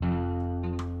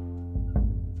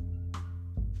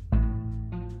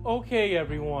Okay,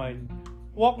 everyone,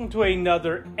 welcome to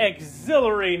another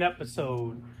exhilarating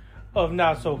episode of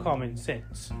Not So Common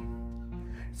Sense.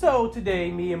 So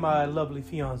today, me and my lovely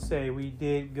fiance, we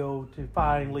did go to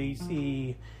finally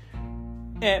see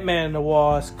Ant-Man and the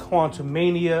Wasp: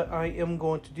 Quantumania. I am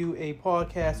going to do a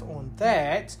podcast on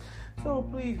that, so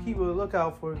please keep a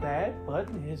lookout for that. But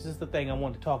this is the thing I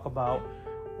want to talk about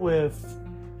with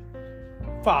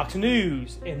Fox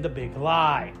News and the big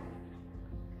lie.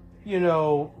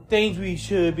 Things we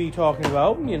should be talking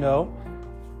about,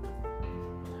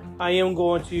 I am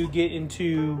going to get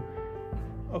into,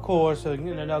 of course, in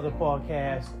another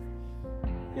podcast,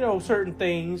 certain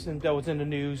things that was in the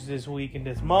news this week and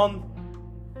this month,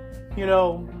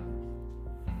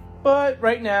 But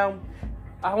right now,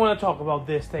 I want to talk about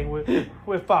this thing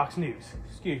with Fox News.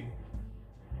 Excuse me.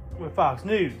 With Fox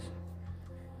News.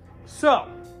 So,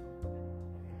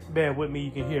 bear with me,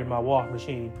 you can hear my wash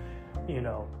machine,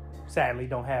 Sadly,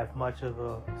 don't have much of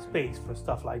a space for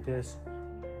stuff like this,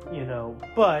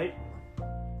 But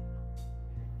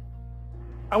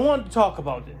I wanted to talk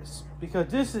about this because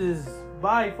this is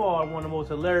by far one of the most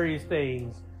hilarious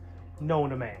things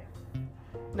known to man.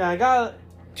 Now, I got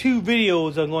two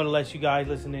videos I'm going to let you guys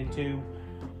listen into.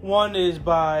 One is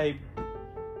by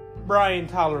Brian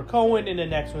Tyler Cohen, and the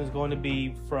next one is going to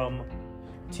be from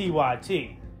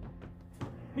TYT.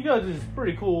 Because it's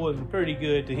pretty cool and pretty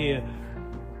good to hear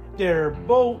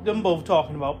them both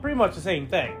talking about pretty much the same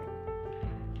thing.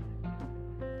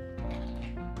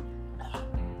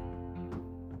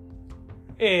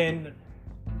 And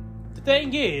the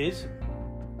thing is,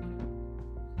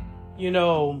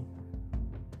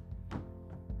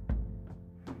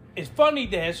 it's funny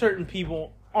that certain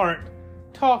people aren't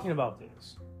talking about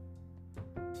this.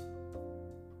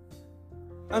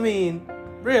 I mean,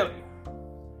 really.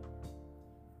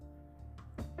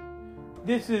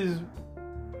 This is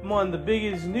one of the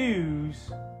biggest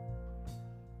news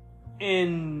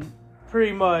in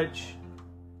pretty much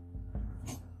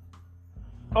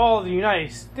all of the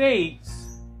United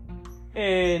States,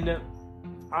 and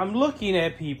I'm looking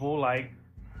at people like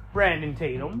Brandon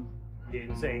Tatum,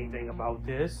 didn't say anything about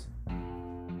this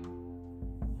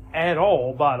at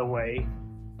all, by the way.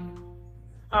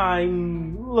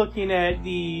 I'm looking at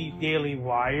the Daily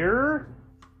Wire,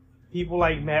 people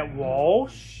like Matt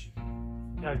Walsh,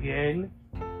 again,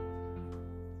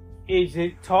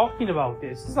 isn't talking about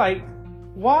this. It's like,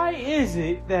 why is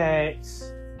it that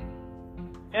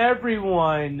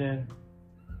everyone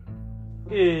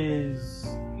is,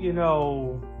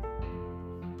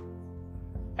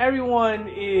 everyone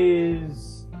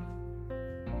is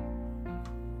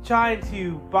trying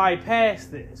to bypass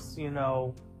this,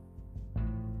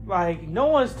 Like, no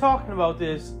one's talking about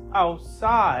this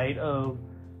outside of,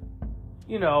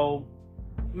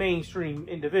 mainstream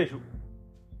individual.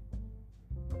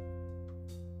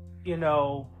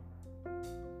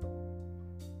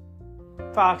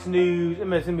 Fox News,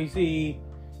 MSNBC,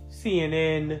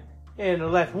 CNN, and the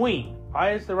left wing.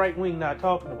 Why is the right wing not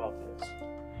talking about this?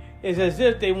 It's as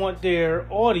if they want their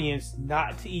audience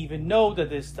not to even know that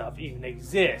this stuff even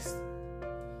exists.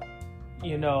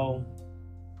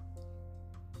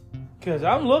 Because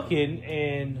I'm looking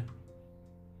and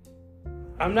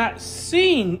I'm not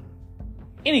seeing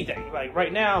anything. Like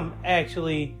right now, I'm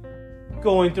actually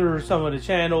going through some of the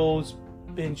channels.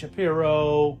 Ben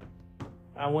Shapiro.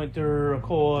 I went through, of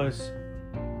course,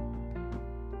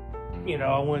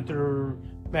 I went through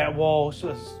Matt Walsh,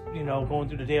 going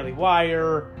through the Daily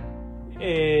Wire,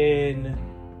 and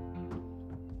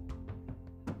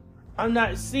I'm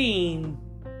not seeing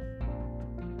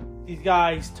these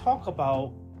guys talk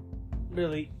about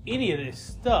really any of this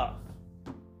stuff.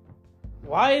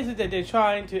 Why is it that they're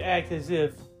trying to act as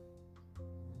if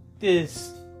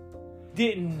this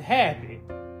didn't happen?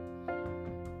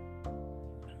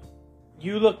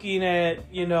 You looking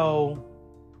at,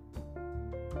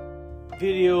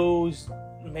 videos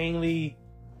mainly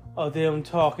of them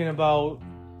talking about,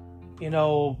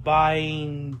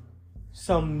 buying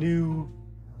some new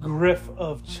griff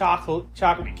of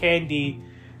chocolate candy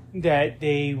that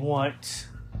they want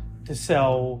to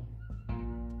sell.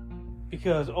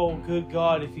 Because, oh, good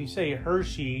God, if you say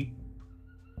Hershey,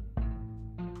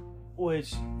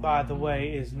 which, by the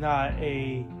way, is not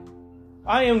I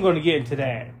am going to get into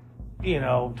that,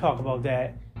 talk about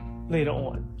that later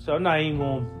on. So I'm not even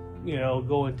going to,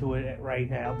 go into it right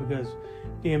now because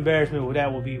the embarrassment with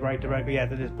that will be right directly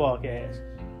after this podcast,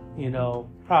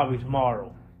 probably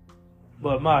tomorrow.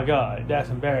 But my God, that's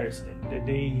embarrassing. That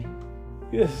they,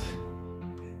 yes.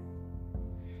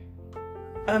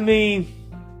 I mean,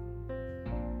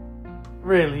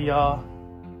 really, y'all.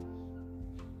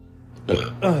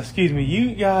 Excuse me,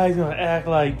 you guys gonna act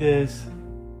like this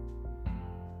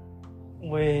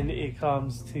when it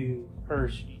comes to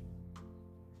Hershey.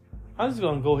 I'm just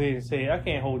gonna go ahead and say it. I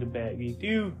can't hold it back.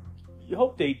 You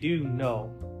hope they do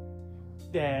know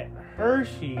that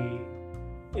Hershey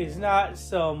is not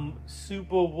some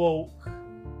super woke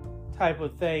type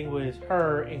of thing with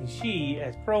her and she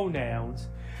as pronouns.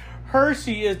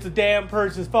 Hershey is the damn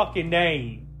person's fucking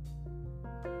name.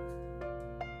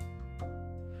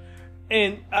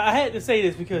 And I had to say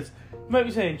this because you might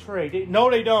be saying, Trey,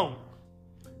 no they don't.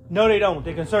 No they don't.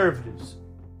 They're conservatives.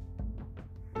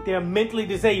 They're mentally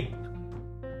disabled.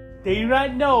 They do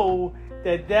not know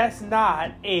that that's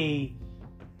not a,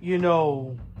 I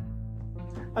mean,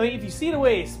 if you see the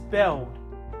way it's spelled,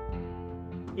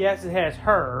 yes, it has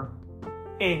her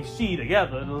and she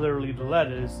together, literally the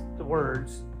letters, the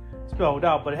words spelled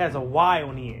out, but it has a Y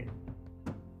on the end.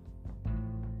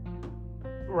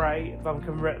 Right? If I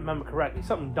remember correctly,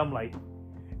 something dumb like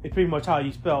it's pretty much how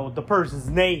you spell the person's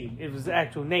name. It was the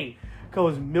actual name.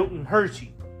 Because Milton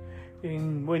Hershey.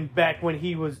 And when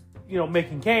he was,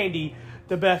 making candy,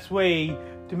 the best way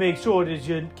to make sure that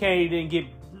your candy didn't get,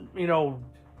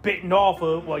 bitten off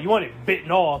of, well, you want it bitten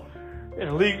off in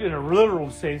a literal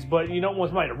sense, but you don't want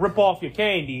somebody to rip off your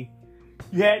candy.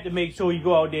 You had to make sure you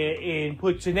go out there and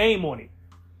put your name on it.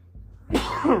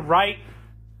 Right?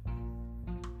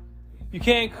 You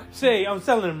can't say I'm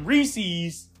selling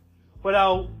Reese's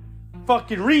without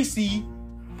fucking Reese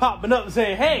popping up and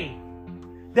saying, hey,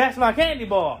 that's my candy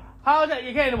bar. How is that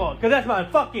your candy bar? Because that's my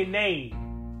fucking name.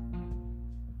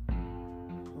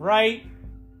 Right?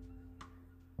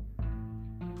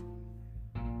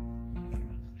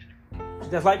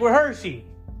 Just like with Hershey.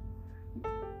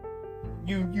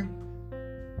 I'm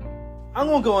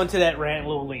going to go into that rant a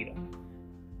little later.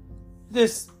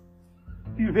 Just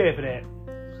be prepared for that.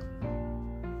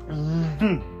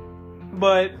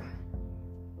 But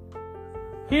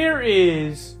here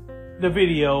is the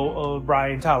video of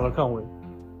Brian Tyler Cohen.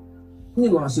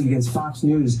 Lawsuit against Fox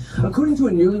News. According to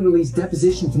a newly released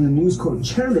deposition from the News Corp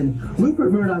chairman,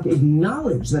 Rupert Murdoch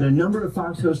acknowledged that a number of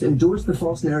Fox hosts endorsed the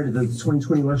false narrative that the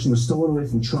 2020 election was stolen away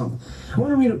from Trump. I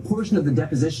want to read a portion of the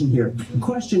deposition here.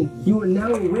 Question: you are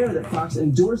now aware that Fox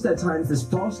endorsed at times this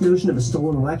false notion of a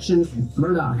stolen election?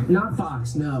 Murdoch: not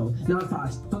Fox, no, not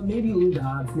Fox, but maybe Lou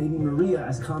Dobbs, maybe Maria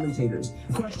as commentators.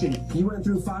 Question: you went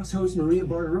through Fox host Maria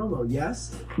Bartiromo,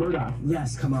 yes? Murdoch: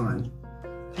 yes, come on.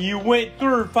 You went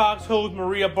through Fox host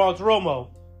Maria Bartiromo.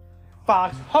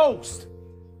 Fox host.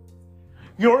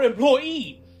 Your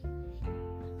employee.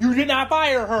 You did not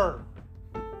fire her.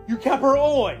 You kept her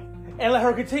on and let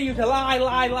her continue to lie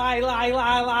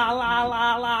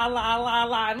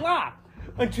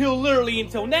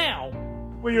until now,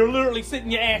 when you're literally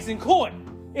sitting your ass in court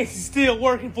and she's still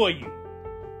working for you.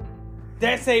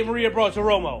 That's a Maria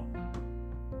Bartiromo.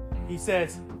 He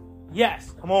says,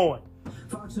 yes, come on.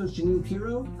 Fox host Jeanine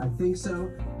Pirro? I think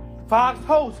so. Fox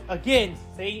host, again,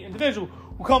 same individual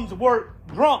who comes to work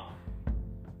drunk.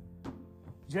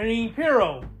 Jeanine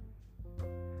Pirro,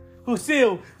 who's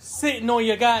still sitting on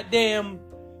your goddamn,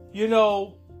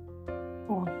 who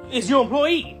is your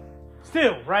employee.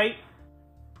 Still, right?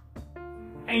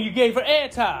 And you gave her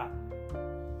airtime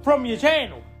from your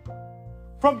channel,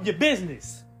 from your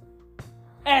business,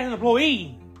 as an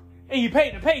employee, and you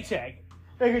paid the paycheck.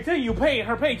 They continue paying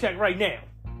her paycheck right now.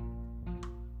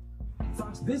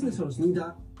 Fox business host Lou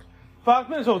Dobbs. Fox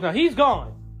business host, now he's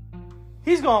gone.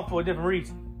 He's gone for a different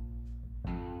reason.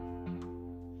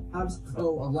 Oh,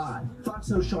 a lot. Fox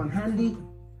host Sean Hannity.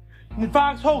 And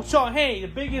Fox host Sean Hannity, the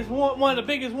biggest one of the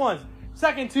biggest ones.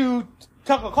 Second to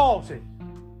Tucker Carlson.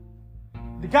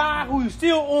 The guy who is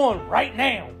still on right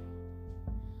now.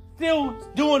 Still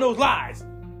doing those lies.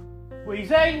 What do you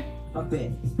say? A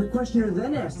bit. The questioner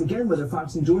then asked again whether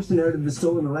Fox endorsed the narrative of the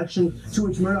stolen election, to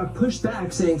which Murdoch pushed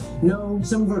back, saying, no,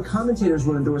 some of our commentators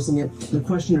were endorsing it. The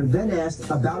questioner then asked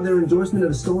about their endorsement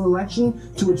of the stolen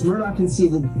election, to which Murdoch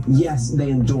conceded, yes,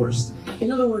 they endorsed.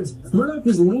 In other words, Murdoch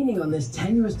was leaning on this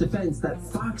tenuous defense that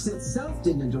Fox itself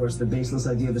didn't endorse the baseless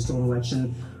idea of the stolen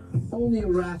election. Only a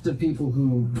raft of people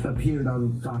who appeared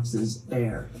on Fox's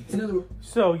air. In other words,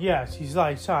 so yes, he's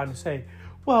like trying to say,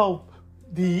 well,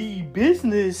 the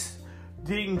business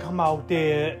didn't come out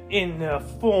there in the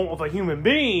form of a human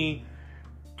being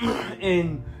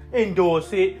and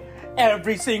endorse it.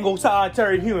 Every single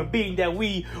solitary human being that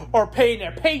we are paying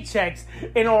their paychecks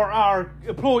and are our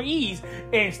employees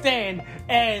and stand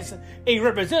as a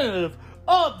representative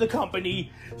of the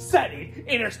company said it,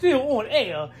 and are still on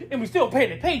air, and we still paying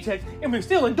their paychecks, and we're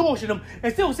still endorsing them,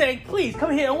 and still saying, please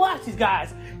come here and watch these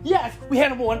guys. Yes, we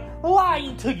had them on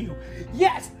lying to you.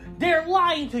 Yes, they're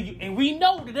lying to you, and we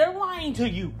know that they're lying to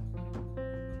you.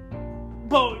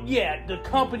 But yeah, the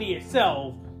company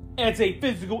itself, as a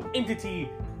physical entity,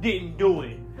 didn't do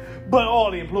it. But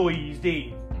all the employees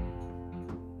did.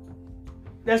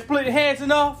 That's splitting hairs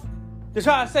enough to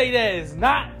try to say that it's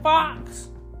not Fox?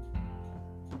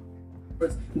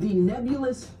 The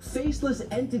nebulous, faceless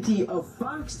entity of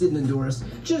Fox didn't endorse,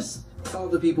 just all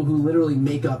the people who literally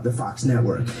make up the Fox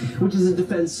network, which is a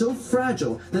defense so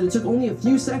fragile that it took only a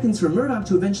few seconds for Murdoch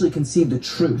to eventually concede the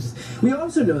truth. We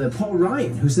also know that Paul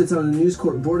Ryan, who sits on the News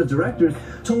Corp board of directors,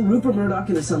 told Rupert Murdoch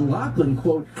and his son Lachlan,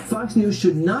 quote, Fox News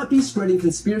should not be spreading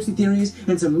conspiracy theories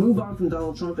and to move on from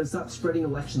Donald Trump and stop spreading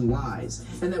election lies.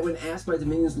 And that when asked by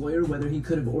Dominion's lawyer whether he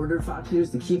could have ordered Fox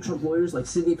News to keep Trump lawyers like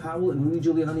Sidney Powell and Rudy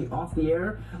Giuliani off the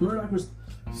air, Murdoch was...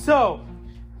 So,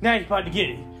 now you're about to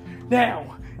get it.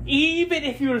 Now, even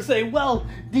if you were to say, well,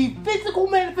 the physical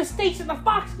manifestation of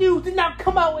Fox News did not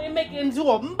come out and make it into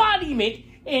a embodiment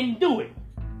and do it.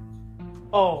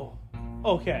 Oh,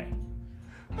 okay.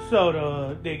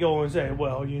 So they go and say,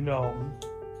 well, you know,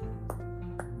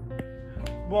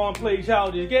 want to play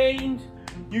childish games,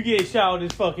 you get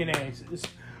childish fucking answers.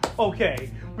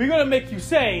 Okay, we're going to make you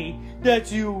say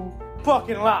that you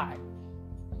fucking lied.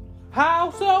 How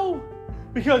so?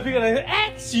 Because we're going to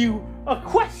ask you a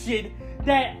question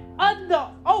that under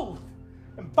oath,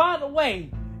 and by the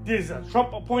way, there's a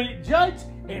Trump-appointed judge,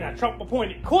 and a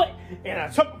Trump-appointed court, and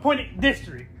a Trump-appointed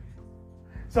district.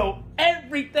 So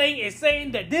everything is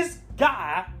saying that this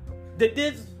guy, that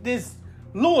this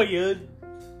lawyer,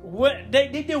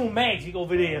 they doing magic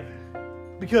over there,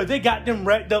 because they got them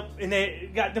wrapped up, and they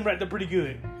got them wrapped up pretty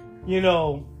good. You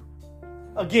know,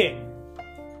 again,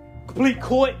 complete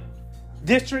court,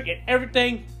 district, and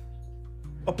everything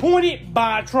appointed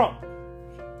by Trump.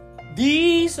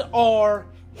 These are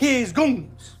his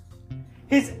goons,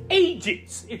 his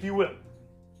agents, if you will.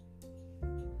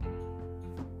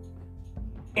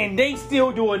 And they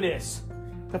still doing this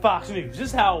to Fox News. This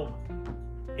is how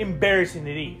embarrassing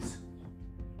it is.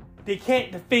 They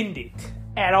can't defend it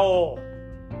at all.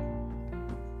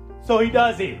 So he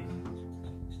does it.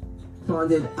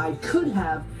 Responded, I could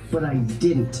have, but I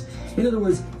didn't. In other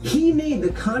words, he made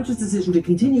the conscious decision to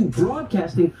continue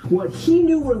broadcasting what he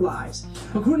knew were lies.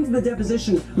 According to the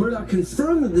deposition, Murdoch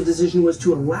confirmed that the decision was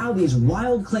to allow these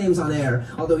wild claims on air,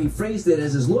 although he phrased it,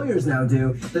 as his lawyers now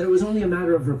do, that it was only a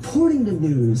matter of reporting the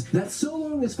news, that so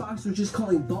long as Fox was just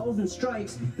calling balls and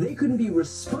strikes, they couldn't be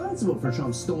responsible for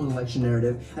Trump's stolen election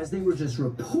narrative, as they were just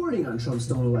reporting on Trump's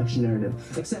stolen election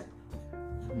narrative, except...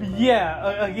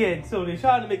 Yeah, again, so they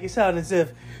tried to make it sound as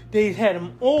if they had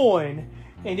him on,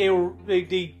 and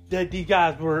these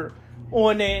guys were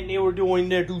on there, and they were doing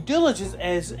their due diligence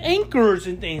as anchors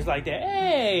and things like that.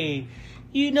 Hey,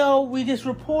 you know, we just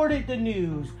reported the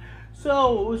news.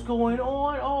 So, what's going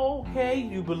on? Oh, okay,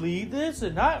 you believe this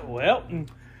or not? Well,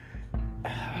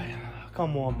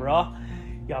 come on, bro.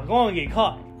 Y'all gonna get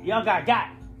caught. Y'all got.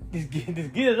 Just get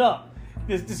it up.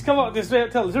 Just come on, just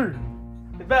tell the truth.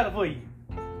 It's better for you.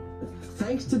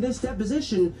 Thanks to this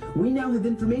deposition, we now have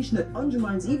information that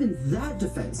undermines even that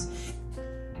defense.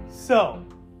 So,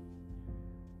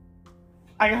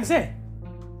 like I said,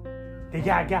 they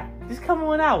got. Just come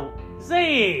on out.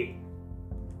 Say it.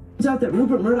 Turns out that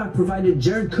Rupert Murdoch provided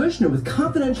Jared Kushner with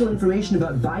confidential information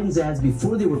about Biden's ads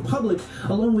before they were public,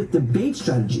 along with debate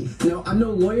strategy. Now, I'm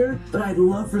no lawyer, but I'd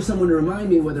love for someone to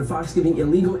remind me whether Fox giving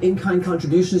illegal in-kind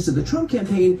contributions to the Trump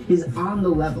campaign is on the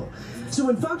level. So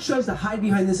when Fox tries to hide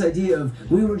behind this idea of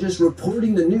we were just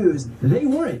reporting the news, they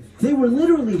weren't. They were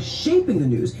literally shaping the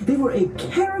news. They were a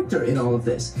character in all of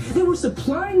this. They were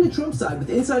supplying the Trump side with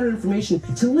insider information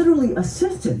to literally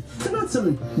assist him. They're not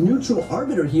some neutral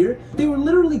arbiter here. They were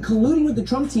literally colluding with the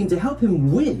Trump team to help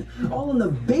him win, all on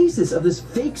the basis of this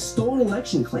fake stolen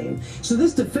election claim. So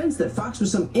this defense that Fox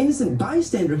was some innocent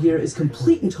bystander here is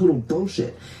complete and total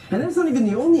bullshit. And that's not even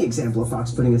the only example of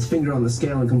Fox putting its finger on the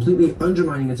scale and completely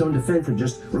undermining its own defense of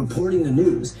just reporting the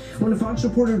news. When a Fox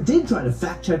reporter did try to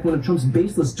fact-check one of Trump's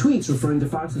baseless tweets referring to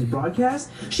Fox's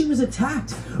broadcast, she was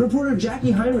attacked. Reporter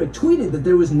Jackie Heinrich tweeted that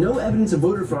there was no evidence of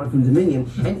voter fraud from Dominion,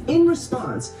 and in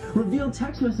response, revealed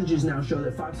text messages now show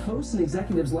that Fox hosts and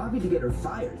executives lobbied to get her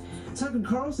fired. Tucker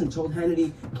Carlson told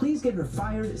Hannity, please get her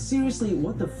fired. Seriously,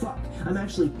 what the fuck? I'm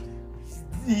actually...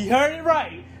 You heard it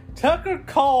right. Tucker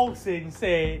Carlson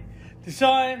said to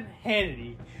Sean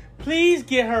Hannity, please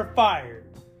get her fired.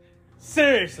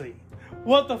 Seriously,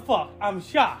 what the fuck? I'm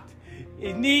shocked.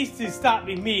 It needs to stop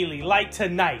immediately, like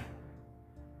tonight.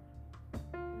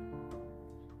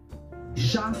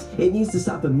 shocked. It needs to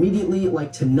stop immediately,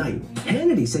 like tonight.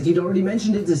 Hannity said he'd already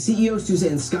mentioned it to CEO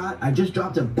Suzanne Scott. I just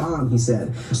dropped a bomb, he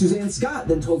said. Suzanne Scott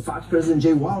then told Fox President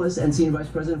Jay Wallace and Senior Vice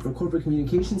President for Corporate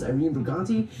Communications Irene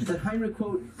Briganti that Heinrich,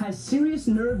 quote, has serious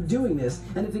nerve doing this,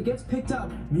 and if it gets picked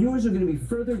up, viewers are going to be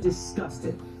further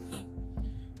disgusted.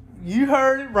 You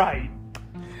heard it right.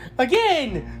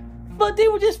 Again, but they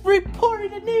were just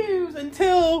reporting the news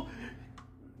until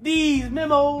these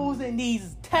memos and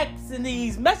these texts and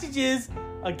these messages.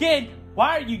 Again,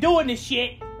 why are you doing this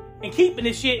shit and keeping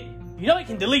this shit? You know you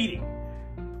can delete it.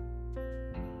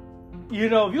 You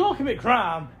know, if you don't commit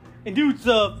crime and do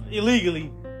stuff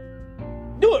illegally,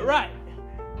 do it right.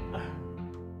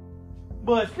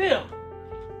 But still,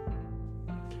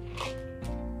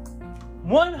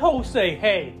 one host say,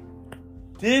 hey,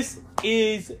 this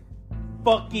is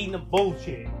fucking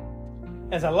bullshit.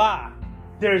 As a lie.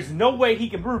 There's no way he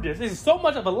can prove this. This is so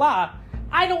much of a lie.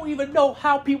 I don't even know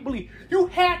how people believe. You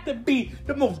have to be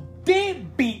the most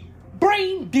deadbeat,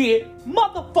 brain dead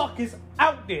motherfuckers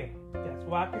out there. That's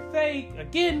why I can say,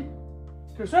 again,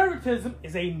 conservatism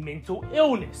is a mental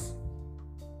illness.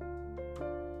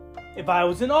 If I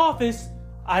was in office,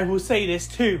 I would say this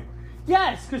too.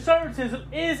 Yes, conservatism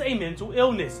is a mental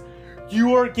illness.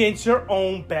 You are against your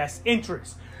own best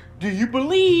interests. Do you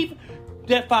believe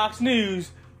that Fox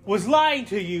News was lying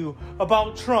to you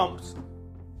about Trump's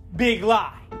big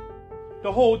lie?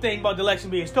 The whole thing about the election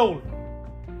being stolen.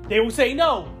 They will say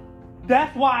no.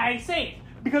 That's why I say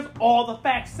it. Because all the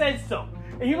facts said so.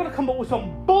 And you're going to come up with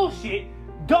some bullshit,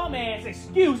 dumbass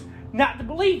excuse not to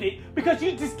believe it because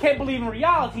you just can't believe in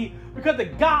reality because the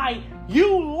guy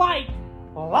you like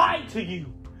lied to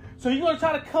you. So you're going to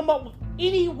try to come up with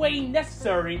any way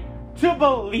necessary to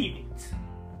believe it.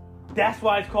 That's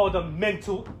why it's called a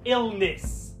mental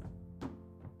illness.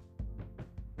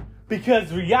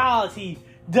 Because reality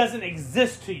doesn't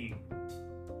exist to you.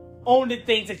 Only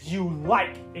things that you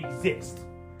like exist.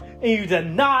 And you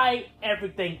deny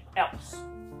everything else.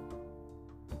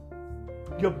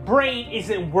 Your brain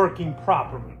isn't working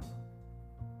properly.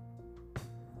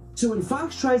 So when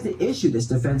Fox tries to issue this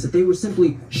defense that they were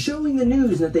simply showing the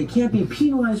news and that they can't be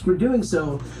penalized for doing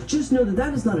so, just know that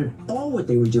that is not at all what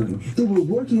they were doing. They were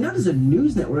working not as a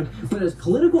news network, but as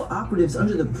political operatives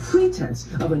under the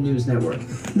pretense of a news network.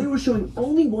 They were showing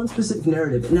only one specific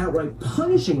narrative and outright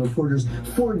punishing reporters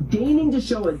for deigning to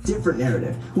show a different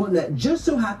narrative, one that just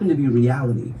so happened to be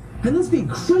reality. And let's be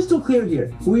crystal clear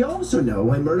here. We also know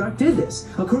why Murdoch did this.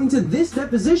 According to this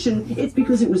deposition, it's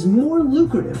because it was more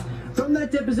lucrative. From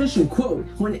that deposition, quote,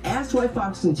 when asked why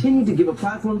Fox continued to give a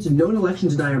platform to known election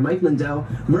denier Mike Lindell,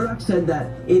 Murdoch said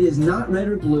that it is not red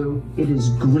or blue, it is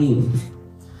green.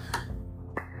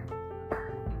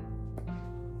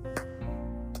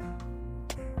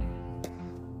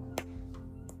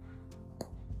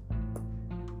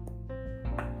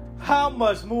 How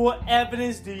much more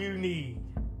evidence do you need?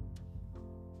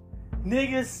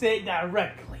 Niggas said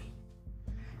directly,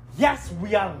 yes,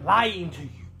 we are lying to you.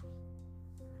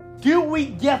 Do we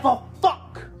give a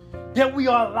fuck that we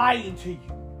are lying to you?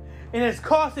 And it's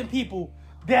costing people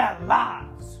their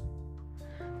lives.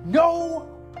 No,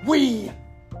 we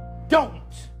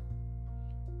don't.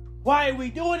 Why are we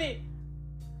doing it?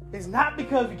 It's not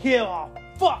because we care a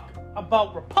fuck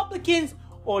about Republicans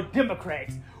or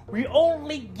Democrats. We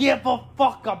only give a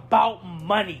fuck about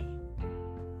money.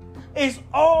 It's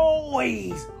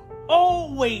always,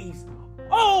 always,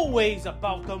 always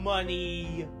about the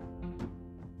money.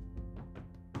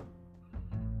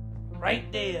 Right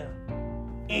there,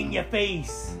 in your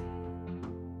face.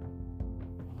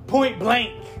 Point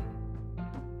blank.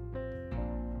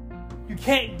 You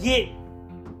can't get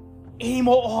any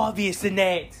more obvious than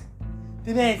that.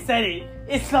 The man said it.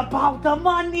 It's about the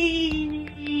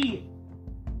money.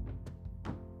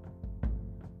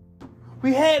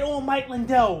 We had on Mike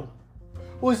Lindell,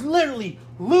 who was literally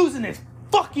losing his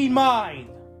fucking mind.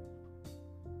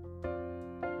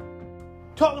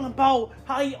 Talking about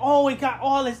how he always got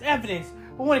all this evidence,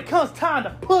 but when it comes time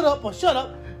to put up or shut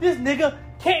up, this nigga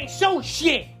can't show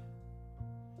shit.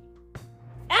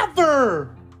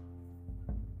 Ever.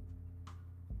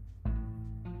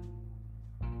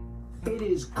 It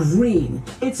is green.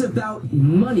 It's about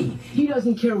money. He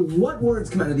doesn't care what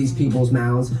words come out of these people's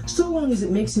mouths, so long as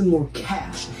it makes him more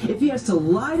cash. If he has to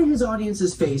lie to his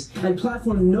audience's face and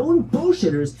platform known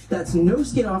bullshitters, that's no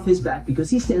skin off his back because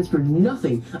he stands for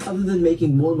nothing other than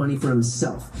making more money for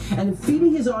himself. And if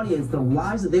feeding his audience the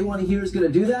lies that they want to hear is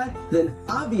going to do that, then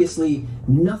obviously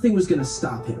nothing was going to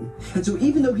stop him. And so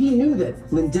even though he knew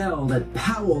that Lindell, that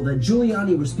Powell, that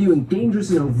Giuliani were spewing dangerous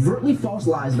and overtly false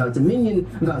lies about Dominion,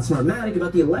 about smart dramatic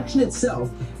about the election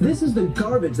itself, this is the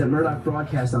garbage that Murdoch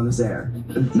broadcast on this air.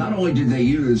 Not only did they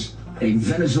use a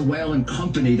Venezuelan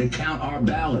company to count our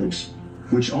ballots,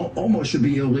 which almost should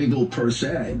be illegal per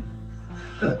se.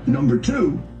 Number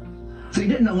two, they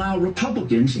didn't allow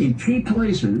Republicans in key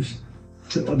places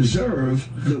to observe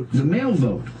the mail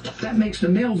vote. That makes the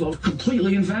mail vote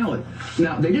completely invalid.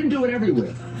 Now, they didn't do it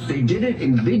everywhere. They did it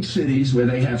in big cities where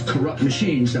they have corrupt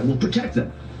machines that will protect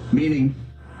them, meaning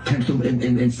in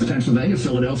Pennsylvania,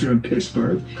 Philadelphia, and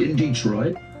Pittsburgh, in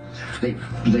Detroit. They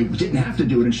didn't have to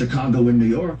do it in Chicago and New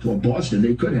York or Boston.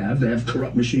 They could have. They have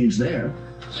corrupt machines there.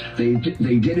 They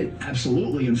did it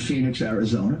absolutely in Phoenix,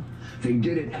 Arizona. They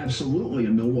did it absolutely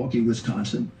in Milwaukee,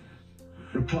 Wisconsin.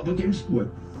 Republicans were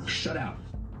shut out.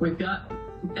 We've got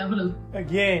evidence.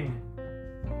 Again,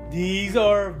 these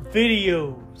are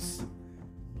videos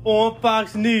on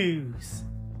Fox News.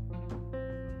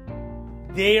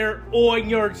 They're on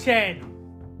your channel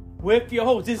with your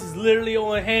host. This is literally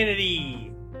on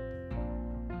Hannity.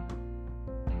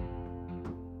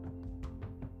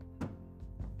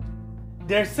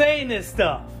 They're saying this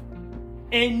stuff.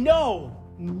 And no,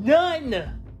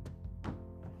 none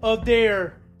of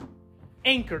their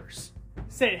anchors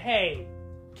said, hey,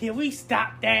 can we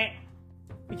stop that?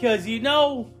 Because, you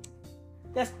know,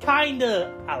 that's kind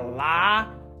of a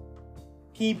lie.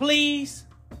 Can you please?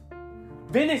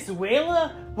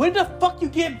 Venezuela? Where the fuck you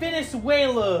get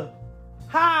Venezuela?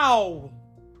 How?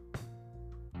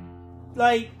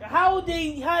 Like, how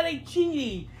they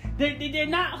cheating? They're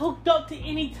not hooked up to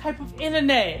any type of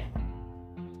internet.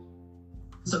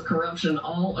 Of corruption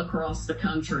all across the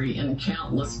country in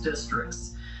countless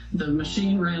districts. The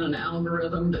machine ran an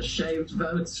algorithm that shaved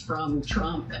votes from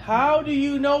Trump. How do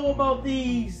you know about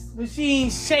these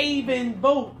machines shaving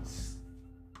votes?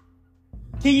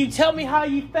 Can you tell me how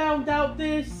you found out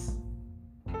this?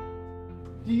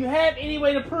 Do you have any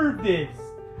way to prove this?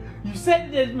 You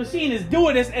said that the machine is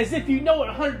doing this as if you know it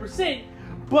 100%,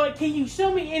 but can you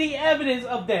show me any evidence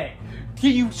of that?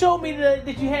 Can you show me that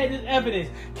you had this evidence?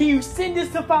 Can you send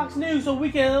this to Fox News so we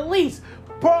can at least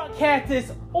broadcast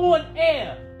this on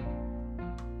air?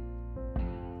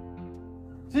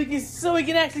 So we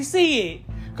can actually see it.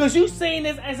 Because you saying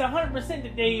this as 100%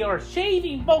 that they are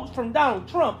shaving votes from Donald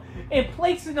Trump and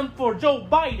placing them for Joe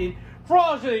Biden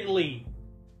fraudulently.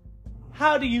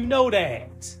 How do you know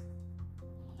that?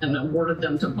 And awarded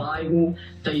them to Biden.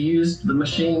 They used the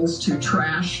machines to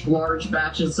trash large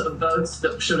batches of votes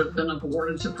that should have been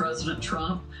awarded to President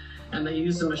Trump. And they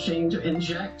used the machine to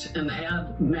inject and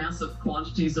add massive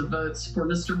quantities of votes for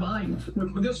Mr. Biden.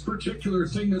 With this particular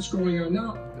thing that's going on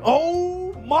now.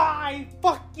 Oh my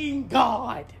fucking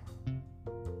God.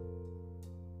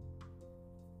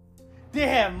 They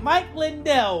have Mike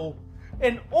Lindell,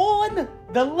 and on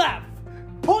the left,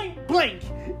 point blank,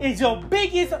 is your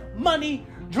biggest money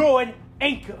drawing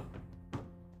anchor,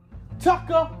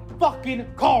 Tucker fucking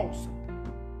Carlson.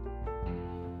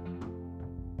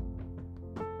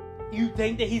 You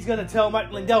think that he's gonna tell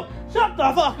Mike Lindell, shut the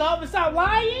fuck up and stop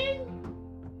lying?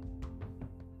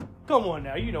 Come on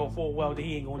now, you know full well that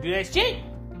he ain't gonna do that shit.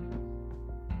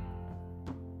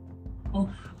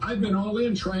 I've been all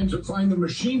in trying to find the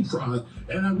machine fraud,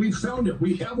 and we found it.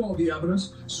 We have all the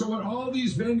evidence. So at all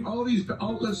these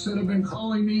outlets that have been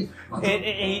calling me, and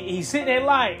he's sitting there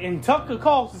lying, and Tucker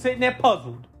Carlson sitting there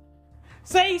puzzled.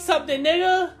 Say something,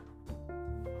 nigga.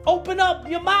 Open up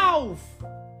your mouth.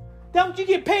 That's what you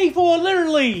get paid for,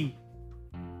 literally.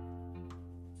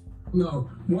 No,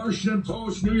 Washington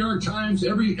Post, New York Times,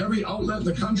 every outlet in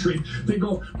the country, they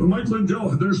go, Mike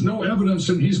Lindell, there's no evidence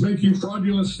and he's making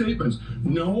fraudulent statements.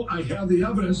 No, I have the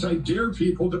evidence. I dare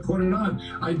people to put it on.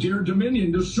 I dare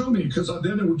Dominion to sue me because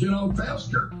then it would get out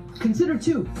faster. Consider,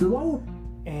 too, the law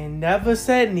and never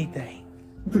said anything.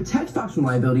 Protect Fox from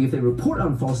liability if they report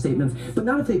on false statements, but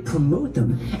not if they promote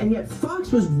them. And yet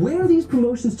Fox was where these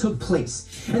promotions took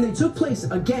place. And they took place,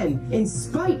 again, in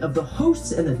spite of the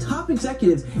hosts and the top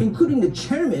executives, including the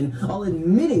chairman, all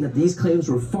admitting that these claims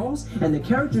were false and the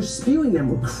characters spewing them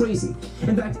were crazy.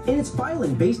 In fact, in its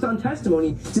filing, based on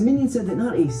testimony, Dominion said that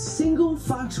not a single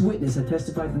Fox witness had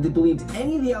testified that they believed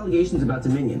any of the allegations about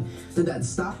Dominion. Did that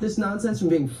stop this nonsense from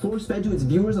being force-fed to its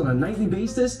viewers on a nightly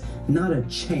basis? Not a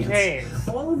chance.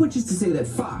 All All of which is to say that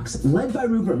Fox, led by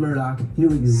Rupert Murdoch, knew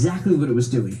exactly what it was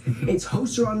doing. Its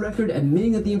hosts are on record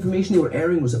admitting that the information they were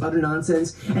airing was utter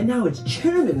nonsense, and now its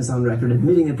chairman is on record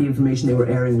admitting that the information they were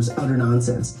airing was utter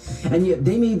nonsense. And yet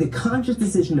they made the conscious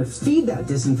decision to feed that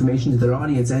disinformation to their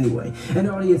audience anyway, an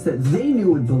audience that they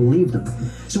knew would believe them.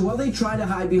 So while they try to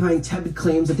hide behind tepid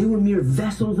claims that they were mere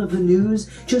vessels of the news,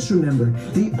 just remember,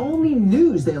 the only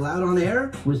news they allowed on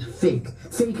air was fake.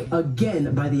 Fake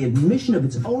again by the admission of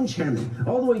its own chairman,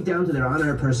 all the way down to their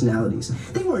on-air personalities.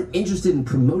 They weren't interested in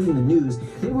promoting the news,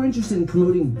 they were interested in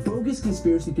promoting bogus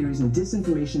conspiracy theories and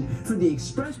disinformation for the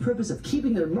express purpose of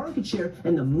keeping their market share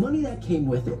and the money that came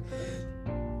with it.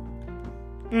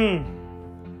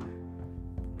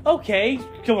 Okay,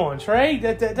 come on, Trey.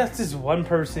 That's just one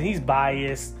person. He's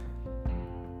biased.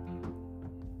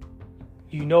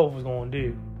 You know what we're going to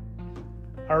do.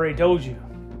 I already told you.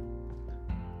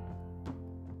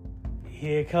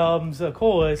 Here comes, of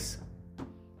course,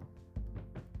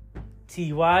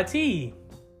 TYT.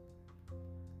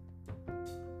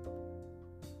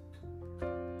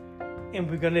 And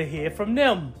we're going to hear from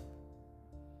them.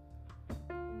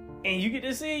 And you get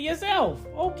to see it yourself.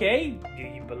 Okay, do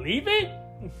you believe it?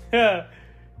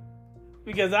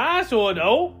 Because I sure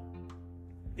don't.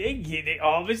 They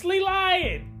obviously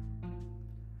lying.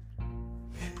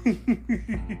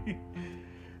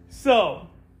 So,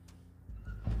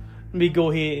 let me go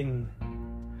ahead and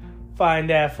find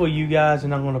that for you guys,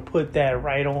 and I'm going to put that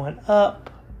right on up.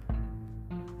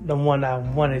 The one I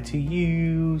wanted to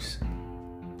use.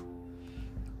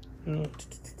 There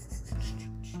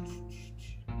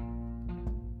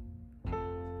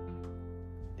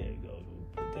we go.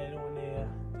 Put that on there.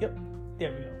 Yep,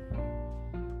 there we go.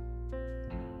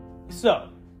 So,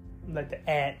 let the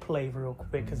ad play real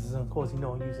quick, because of course, I'm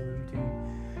using YouTube.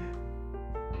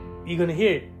 You're going to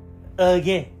hear it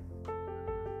again.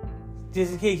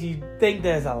 Just in case you think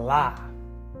there's a lie.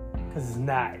 Because it's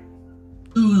not.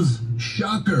 News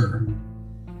shocker.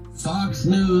 Fox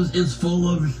News is full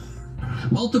of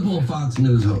multiple Fox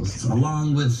News hosts,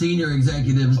 along with senior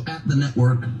executives at the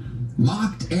network,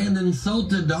 mocked and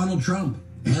insulted Donald Trump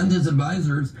and his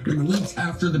advisors in the weeks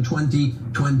after the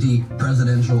 2020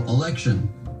 presidential election.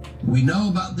 We know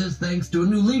about this thanks to a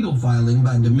new legal filing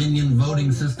by Dominion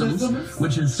Voting Systems,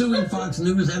 which is suing Fox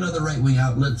News and other right-wing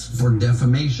outlets for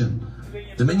defamation.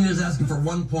 Dominion is asking for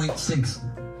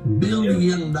 $1.6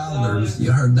 billion,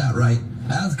 you heard that right,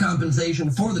 as compensation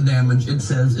for the damage it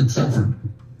says it suffered.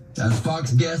 As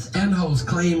Fox guests and hosts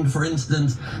claimed, for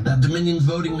instance, that Dominion's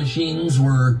voting machines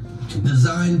were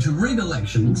designed to rig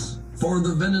elections for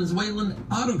the Venezuelan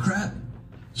autocrat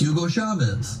Hugo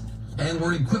Chavez, and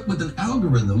were equipped with an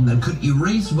algorithm that could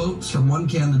erase votes from one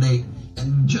candidate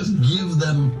and just give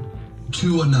them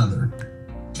to another.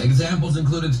 Examples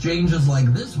include exchanges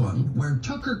like this one, where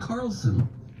Tucker Carlson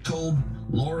told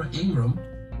Laura Ingraham,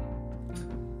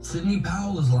 Sidney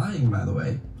Powell is lying, by the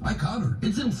way. I caught her.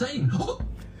 It's insane.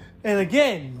 And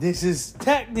again, these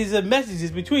are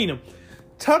messages between them.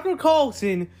 Tucker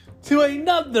Carlson to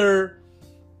another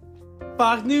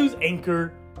Fox News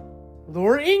anchor,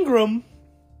 Laura Ingraham,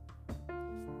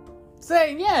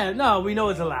 saying, yeah, no, we know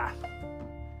it's a lie.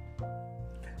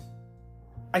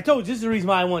 I told you this is the reason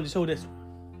why I wanted to show this one.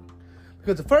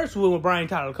 Because the first one with Brian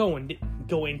Tyler Cohen didn't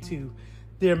go into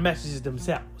their messages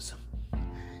themselves.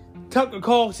 Tucker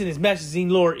Carlson is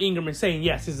messaging Laura Ingraham and saying,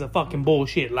 yes, this is a fucking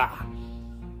bullshit lie.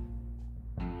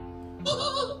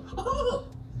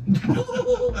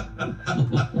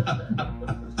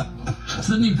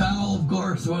 Sidney Powell, of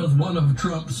course, was one of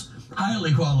Trump's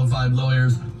highly qualified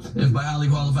lawyers. If by highly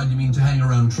qualified you mean to hang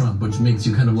around Trump, which makes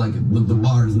you kind of like the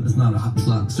bars, it's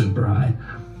not super high.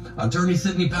 Attorney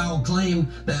Sidney Powell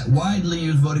claimed that widely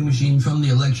used voting machines from the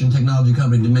election technology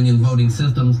company Dominion Voting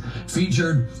Systems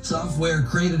featured software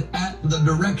created at the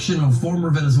direction of former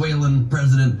Venezuelan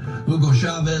President Hugo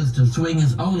Chavez to swing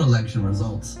his own election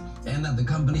results, and that the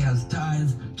company has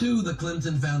ties to the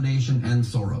Clinton Foundation and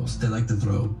Soros. They like to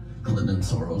throw Clinton and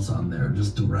Soros on there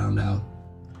just to round out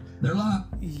their lot.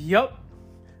 Yep.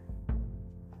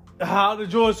 How did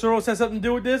George Soros have something to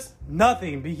do with this?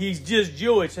 Nothing. He's just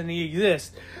Jewish and he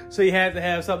exists. So he has to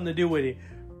have something to do with it.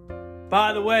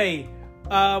 By the way,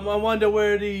 I wonder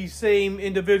where these same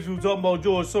individuals talking about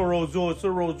George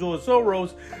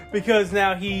Soros, because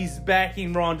now he's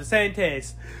backing Ron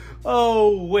DeSantis.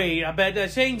 Oh, wait, I bet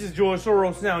that changes George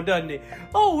Soros now, doesn't it?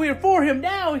 Oh, we're for him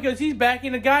now because he's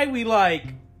backing a guy we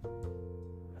like.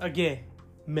 Again,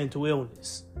 mental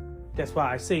illness. That's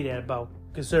why I say that about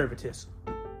conservatism.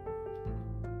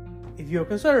 If you're a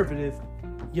conservative,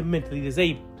 you're mentally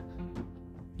disabled.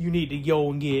 You need to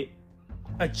go and get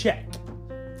a check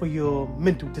for your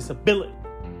mental disability.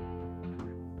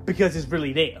 because it's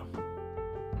really there.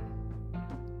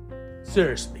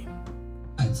 Seriously.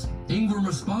 Ingram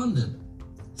responded.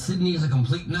 Sydney is a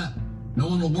complete nut. No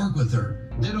one will work with her.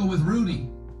 Ditto with Rudy.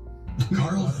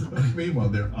 Meanwhile,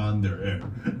 they're on their air.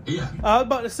 Yeah. I was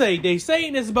about to say, they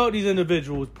saying this about these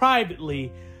individuals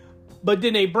privately, but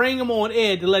then they bring them on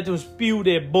air to let them spew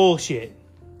their bullshit.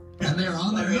 And they're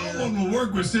on their air. No one will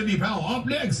work with Sidney Powell. Up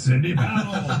next, Sidney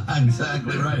Powell.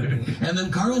 Exactly right. And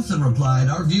then Carlson replied,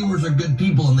 our viewers are good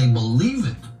people and they believe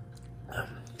it.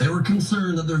 They were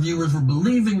concerned that their viewers were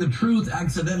believing the truth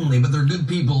accidentally, but they're good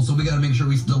people, so we got to make sure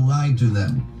we still lie to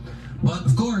them. But,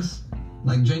 of course,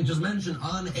 like Jane just mentioned,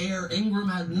 on air, Ingram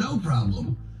had no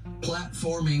problem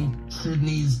platforming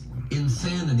Sydney's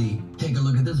insanity. Take a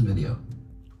look at this video.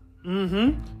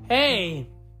 Hey,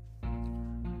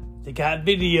 they got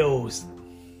videos.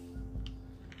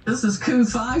 This is coup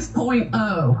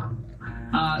 5.0.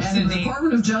 And the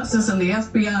Department of Justice and the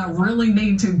FBI really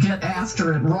need to get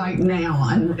after it right now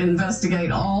and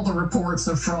investigate all the reports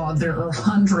of fraud. There are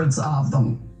hundreds of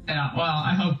them. Yeah, well,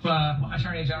 I hope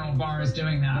Attorney General Barr is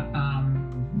doing that.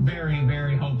 Very,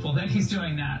 very hopeful that he's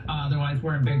doing that. Otherwise,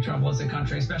 we're in big trouble as a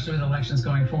country, especially with elections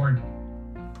going forward.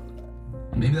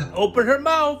 Maybe that. Open her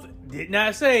mouth. Did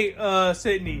not say,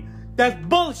 Sydney. That's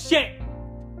bullshit.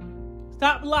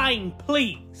 Stop lying,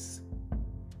 please.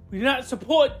 We do not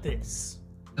support this.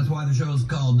 That's why the show is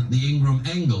called The Ingram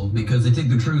Angle, because they take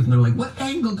the truth and they're like, what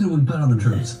angle can we put on the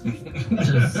truth?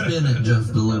 Just spin it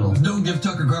just a little. Don't give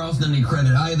Tucker Carlson any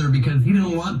credit either, because he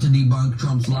didn't want to debunk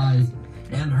Trump's lies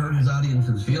and hurt his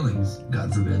audience's feelings,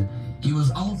 God forbid. He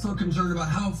was also concerned about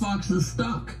how Fox's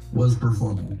stock was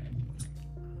performing.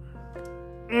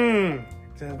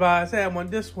 That's why I said I want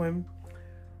this one.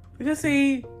 Because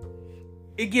see,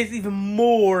 it gets even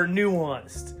more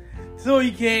nuanced. So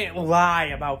you can't lie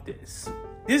about this.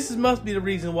 This must be the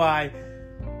reason why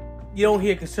you don't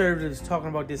hear conservatives talking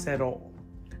about this at all.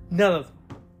 None of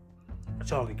them.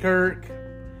 Charlie Kirk,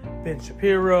 Ben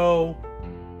Shapiro,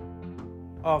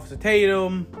 Officer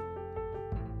Tatum,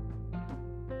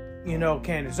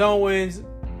 Candace Owens.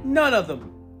 None of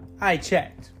them. I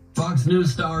checked. Fox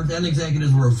News stars and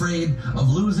executives were afraid of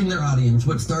losing their audience,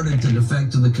 which started to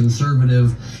defect to the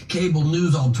conservative cable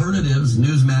news alternatives,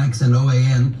 Newsmax and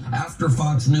OAN. After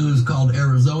Fox News called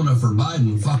Arizona for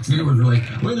Biden, Fox viewers were like,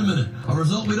 wait a minute, a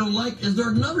result we don't like? Is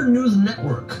there another news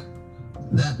network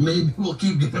that maybe will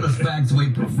keep giving us facts we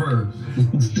prefer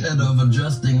instead of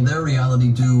adjusting their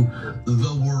reality to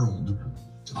the world?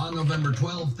 On November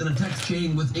 12th, in a text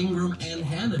chain with Ingram and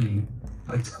Hannity,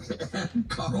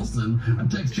 Carlson, a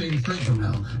text chain straight from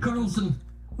hell. Carlson.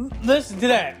 Listen to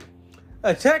that.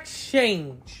 A text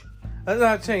change.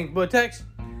 Not change, but a text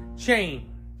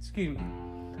chain. Excuse me.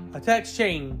 A text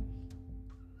chain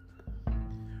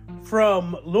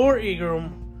from Laura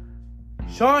Ingram,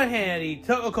 Sean Hannity,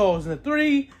 Tucker Carlson, the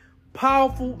three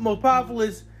most powerful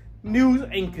news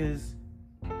anchors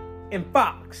in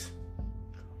Fox,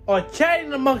 are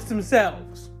chatting amongst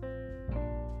themselves.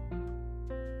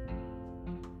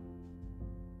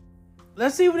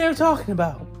 Let's see what they were talking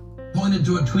about. Pointed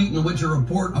to a tweet in which a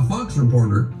Fox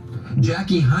reporter,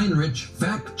 Jackie Heinrich,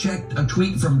 fact-checked a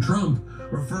tweet from Trump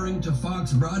referring to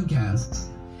Fox broadcasts,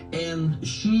 and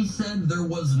she said there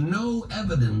was no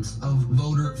evidence of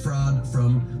voter fraud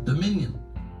from Dominion.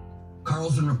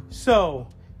 Carlson. So,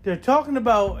 they're talking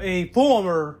about a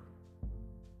former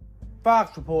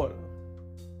Fox reporter,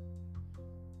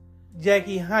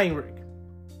 Jackie Heinrich.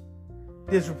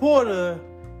 This reporter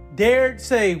dared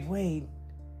say, wait,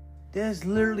 there's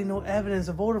literally no evidence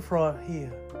of voter fraud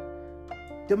here.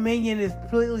 Dominion is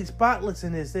completely spotless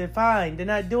in this. They're fine. They're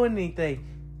not doing anything.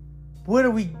 What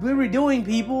are we doing,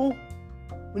 people?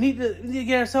 We need to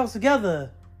get ourselves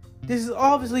together. This is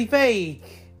obviously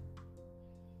fake.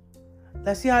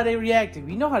 Let's see how they reacted.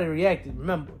 We know how they reacted,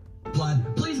 remember.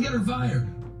 Please get her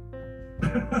fired.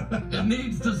 It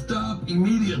needs to stop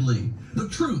immediately. The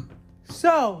truth.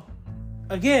 So,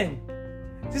 again,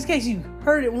 just in case you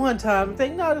heard it one time and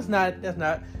think, no, that's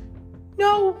not.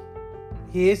 No.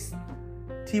 Here's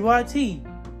TYT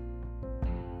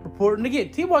reporting again.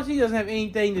 TYT doesn't have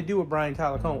anything to do with Brian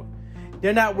Tyler Cohen.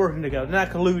 They're not working together. They're not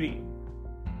colluding.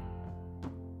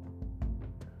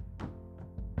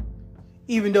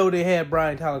 Even though they have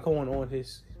Brian Tyler Cohen on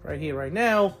his right here, right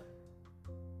now,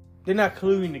 they're not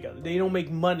colluding together. They don't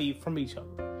make money from each other.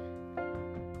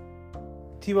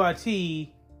 TYT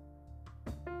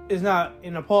is not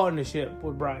in a partnership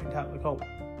with Brian Tyler Cohen.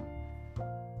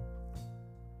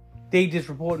 They just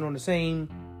reporting on the same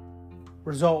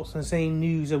results and the same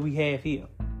news that we have here.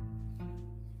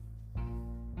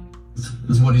 This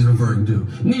is what he's referring to.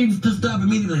 Needs to stop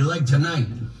immediately, like tonight.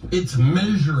 it's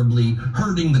measurably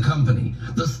hurting the company.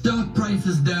 The stock price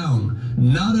is down.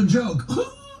 Not a joke.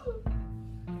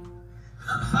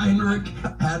 Heinrich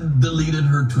had deleted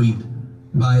her tweet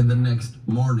by the next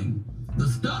morning. The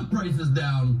stock price is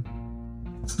down.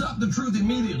 Stop the truth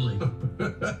immediately.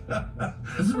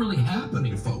 This is really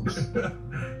happening, folks.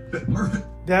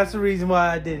 That's the reason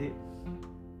why I did it.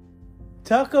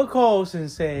 Tucker Carlson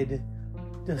said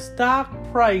the stock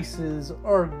prices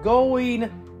are going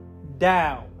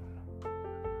down.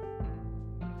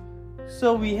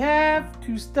 So we have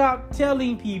to stop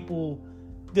telling people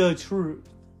the truth.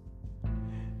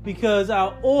 Because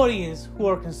our audience who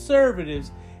are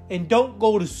conservatives and don't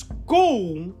go to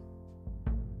school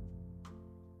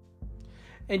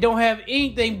and don't have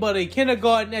anything but a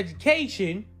kindergarten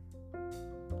education,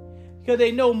 because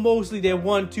they know mostly their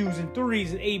 1, 2s, and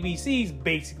 3s and ABCs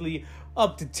basically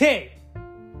up to 10.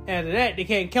 After that, they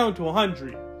can't count to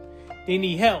 100. They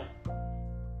need help.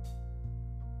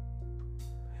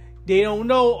 They don't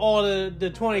know all the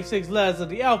 26 letters of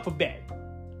the alphabet.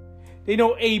 They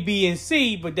know A, B, and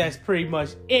C, but that's pretty much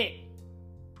it.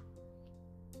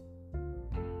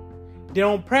 They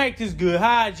don't practice good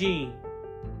hygiene.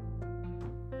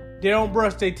 They don't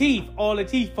brush their teeth. All their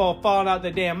teeth falling out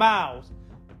their damn mouths.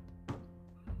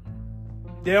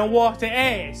 They don't wash their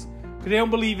ass because they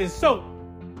don't believe in soap.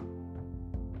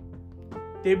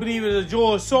 They believe in the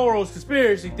George Soros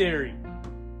conspiracy theory.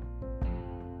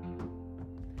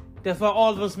 That's why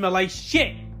all of them smell like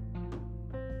shit.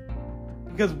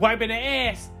 Because wiping their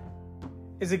ass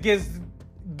is against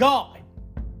God,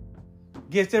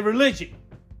 against their religion.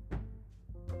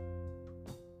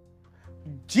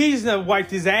 Jesus never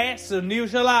wiped his ass, so neither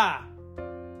shall I.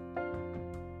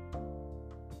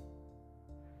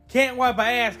 Can't wipe our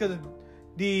ass because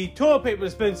the toilet paper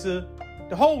dispenser,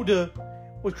 the holder,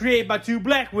 was created by 2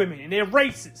 black women, and they're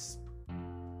racist.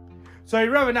 So they'd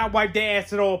rather not wipe their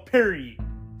ass at all, period.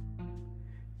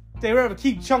 They'd rather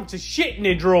keep chunks of shit in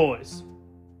their drawers.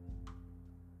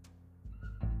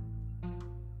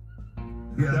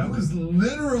 Yeah, that was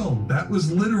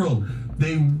literal.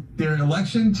 Their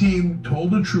election team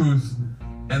told the truth,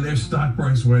 and their stock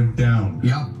price went down.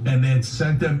 Yep. And it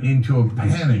sent them into a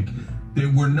panic. They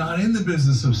were not in the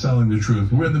business of selling the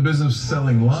truth. We're in the business of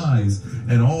selling lies,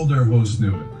 and all their hosts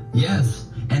knew it. Yes,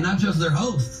 and not just their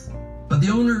hosts, but the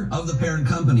owner of the parent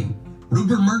company.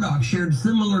 Rupert Murdoch shared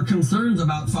similar concerns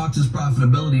about Fox's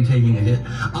profitability taking a hit.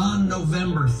 On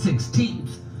November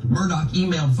 16th, Murdoch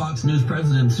emailed Fox News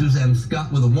president Suzanne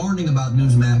Scott with a warning about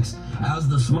Newsmax as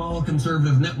the small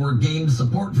conservative network gained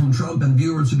support from Trump and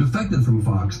viewers who defected from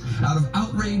Fox out of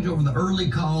outrage over the early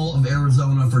call of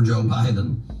Arizona for Joe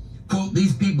Biden. Quote,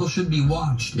 these people should be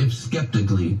watched, if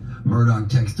skeptically, Murdoch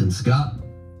texted Scott.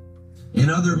 In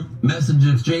other message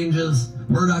exchanges,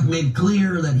 Murdoch made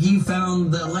clear that he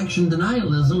found the election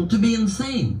denialism to be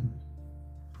insane.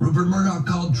 Rupert Murdoch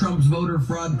called Trump's voter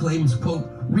fraud claims, quote,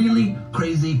 really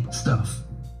crazy stuff.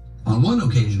 On one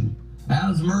occasion,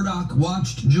 as Murdoch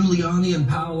watched Giuliani and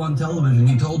Powell on television,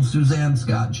 he told Suzanne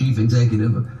Scott, chief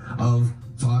executive of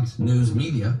Fox News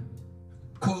Media,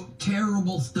 quote,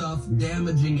 terrible stuff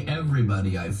damaging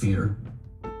everybody, I fear.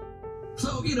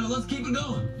 So, let's keep it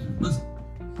going.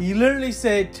 He literally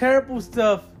said terrible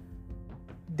stuff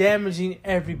damaging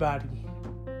everybody,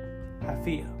 I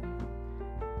feel.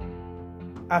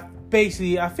 I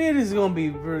feel this is going to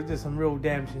be just some real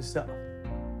damaging stuff.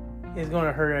 It's going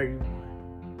to hurt everyone.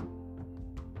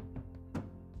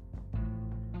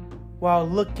 While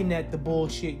looking at the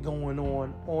bullshit going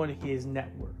on his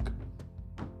network.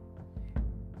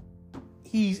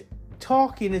 He's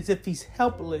talking as if he's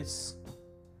helpless.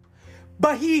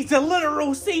 But he's the literal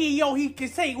CEO. He can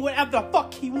say whatever the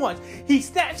fuck he wants. He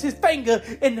snaps his finger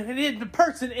and the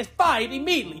person is fired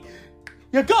immediately.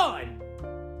 You're gone.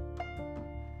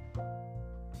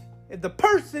 If the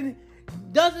person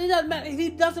it doesn't matter. If he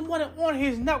doesn't want it on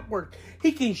his network,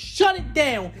 he can shut it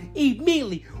down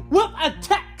immediately with a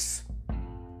text.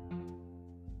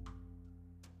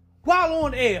 While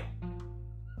on air.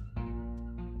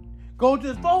 Go to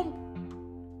his phone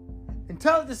and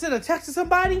tell it to send a text to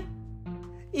somebody.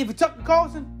 If Tucker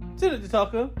Carlson, send it to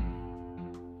Tucker.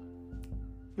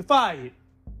 You're fired.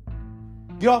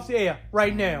 Get off the air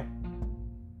right now.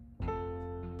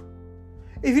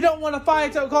 If you don't want to fire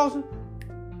Tucker Carlson,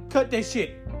 cut that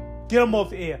shit. Get him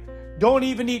off the air. Don't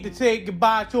even need to say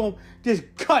goodbye to him. Just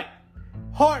cut.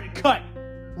 Hard cut.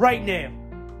 Right now.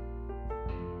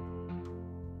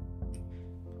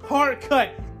 Hard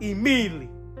cut immediately.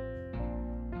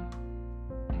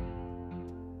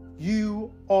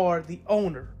 You are the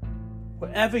owner.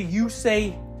 Whatever you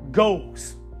say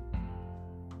goes.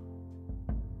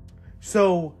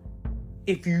 So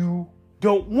if you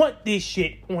don't want this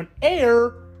shit on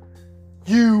air,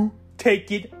 you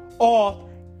take it off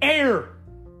air.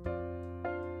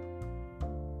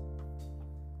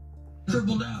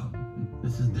 Triple down.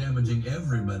 This is damaging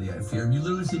everybody, I fear. You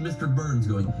literally see Mr. Burns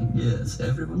going, yes,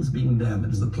 everyone's being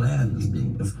damaged. The plan is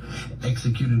being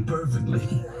executed perfectly.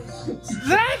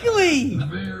 Exactly!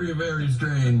 Very, very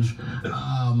strange.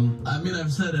 I mean,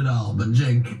 I've said it all, but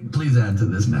Jake, please add to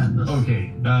this madness.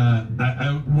 Okay,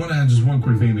 I want to add just one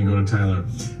quick thing to go to Tyler.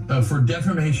 For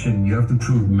defamation, you have to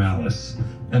prove malice.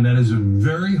 And that is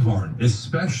very hard,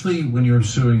 especially when you're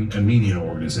suing a media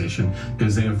organization,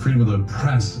 because they have freedom of the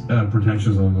press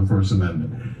protections on the First Amendment.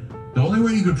 The only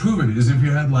way you could prove it is if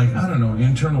you had, like, I don't know,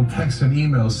 internal texts and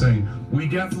emails saying, we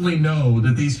definitely know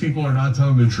that these people are not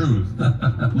telling the truth.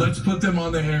 Let's put them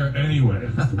on the air anyway.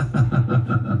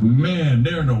 Man,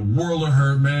 they're in a world of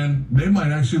hurt, man. They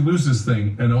might actually lose this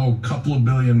thing and owe a couple of $1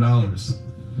 billion.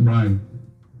 Brian.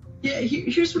 Yeah,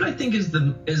 here's what I think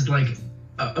is like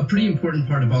a pretty important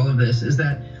part of all of this is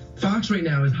that Fox right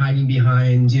now is hiding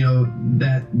behind,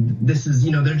 that this is,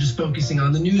 they're just focusing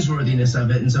on the newsworthiness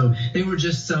of it. And so they were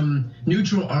just some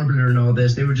neutral arbiter in all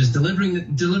this. They were just delivering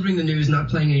the news, not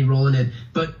playing any role in it.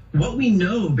 But what we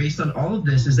know based on all of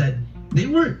this is that they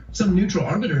weren't some neutral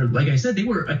arbiter. Like I said, they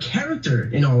were a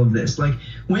character in all of this. Like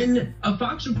when a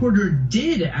Fox reporter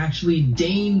did actually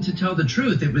deign to tell the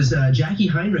truth, it was Jackie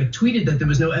Heinrich tweeted that there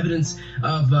was no evidence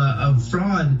of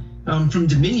fraud from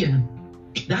Dominion.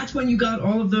 That's when you got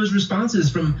all of those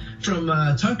responses from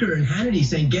Tucker and Hannity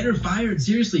saying, get her fired,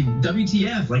 seriously,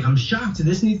 WTF, like, I'm shocked,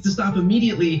 this needs to stop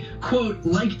immediately, quote,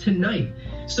 like tonight.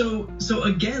 So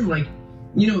again, like,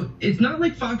 it's not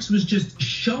like Fox was just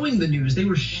showing the news, they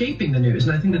were shaping the news.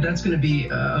 And I think that that's going to be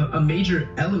a major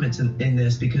element in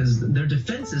this, because their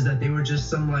defense is that they were just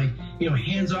some, like,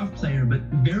 hands-off player, but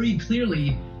very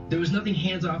clearly there was nothing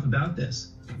hands-off about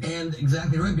this. And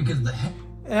exactly right, because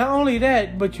not only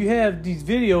that, but you have these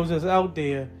videos that's out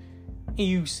there, and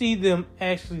you see them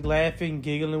actually laughing,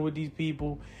 giggling with these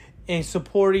people, and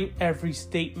supporting every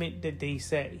statement that they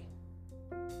say.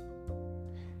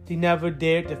 They never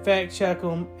dared to fact check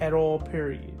them at all,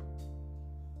 period.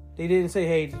 They didn't say,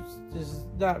 hey, this is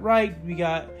not right, we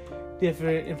got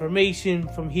different information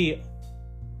from here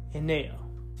and there.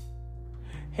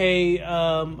 Hey,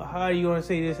 how are you going to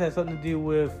say this has something to do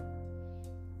with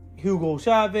Hugo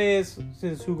Chavez,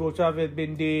 since Hugo Chavez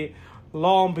been dead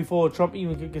long before Trump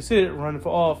even could consider running for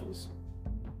office.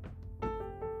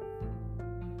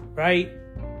 Right?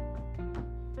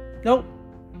 Nope.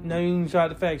 Not even tried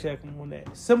to fact check him on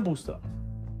that. Simple stuff.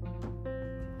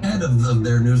 Head of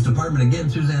their news department, again,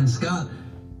 Suzanne Scott,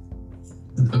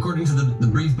 according to the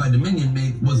brief by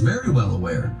Dominion, was very well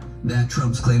aware that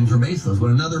Trump's claims were baseless.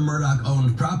 When another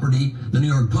Murdoch-owned property, the New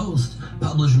York Post,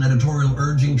 published an editorial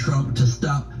urging Trump to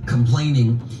stop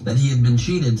complaining that he had been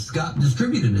cheated, Scott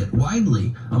distributed it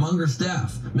widely among her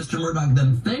staff. Mr. Murdoch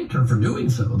then thanked her for doing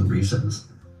so, the brief says.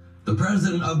 The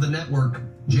president of the network,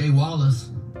 Jay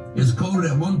Wallace, is quoted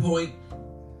at one point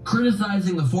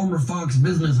criticizing the former Fox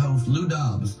business host Lou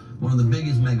Dobbs, one of the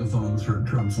biggest megaphones for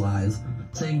Trump's lies,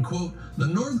 saying, quote, the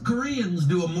North Koreans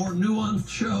do a more nuanced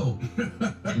show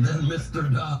than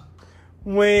Mr. Dobbs.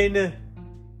 When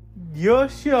your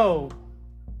show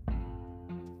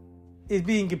is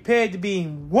being compared to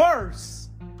being worse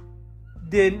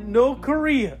than North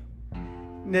Korea,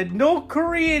 that North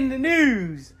Korean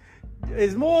news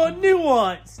is more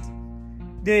nuanced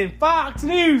than Fox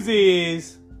News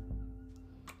is,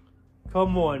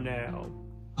 come on now.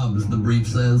 The brief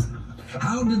says,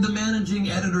 how did the managing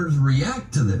editors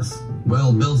react to this?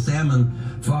 Well, Bill Salmon,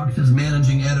 Fox's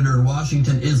managing editor in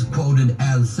Washington, is quoted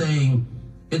as saying,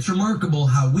 it's remarkable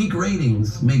how weak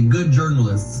ratings make good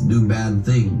journalists do bad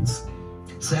things.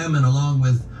 Salmon, along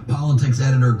with politics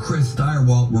editor Chris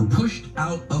Stirewalt, were pushed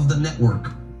out of the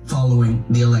network following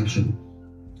the election.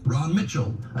 Ron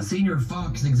Mitchell, a senior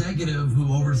Fox executive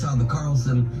who oversaw the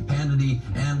Carlson, Hannity,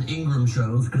 and Ingram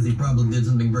shows, because he probably did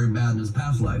something very bad in his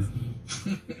past life,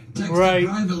 texted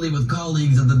privately with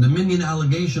colleagues that the Dominion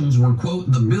allegations were,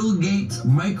 quote, the Bill Gates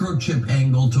microchip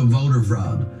angle to voter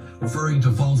fraud, referring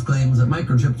to false claims that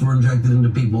microchips were injected into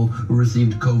people who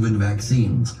received COVID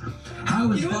vaccines.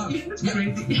 How is Fox? What's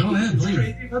crazy? Go ahead,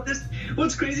 please.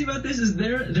 What's crazy about this is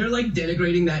they're like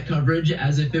denigrating that coverage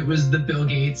as if it was the Bill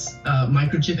Gates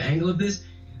microchip angle of this.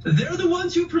 they're the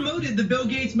ones who promoted the Bill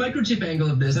Gates microchip angle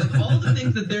of this. Like all the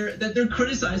things that they're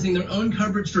criticizing their own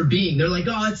coverage for being. They're like,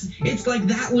 oh, it's like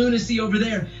that lunacy over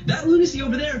there. That lunacy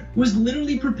over there was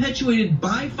literally perpetuated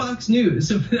by Fox News.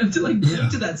 So for them to like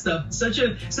point to that stuff, such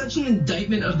an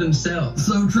indictment of themselves.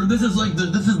 So true. This is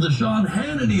the Sean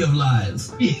Hannity of lies.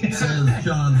 Says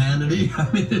Sean Hannity.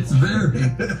 I mean, it's very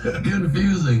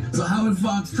confusing. So how is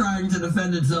Fox trying to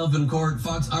defend itself in court?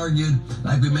 Fox argued,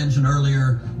 like we mentioned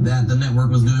earlier, that the network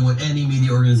was doing what any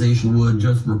media organization would,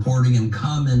 just reporting and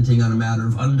commenting on a matter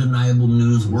of undeniable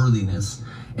newsworthiness,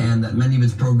 and that many of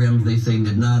its programs, they say,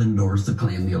 did not endorse the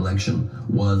claim the election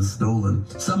was stolen.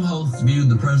 Some hosts viewed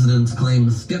the president's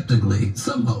claims skeptically.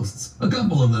 Some hosts, a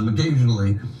couple of them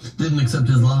occasionally, didn't accept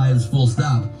his lies full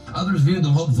stop. Others viewed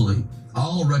them hopefully.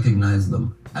 All recognized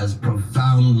them as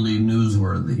profoundly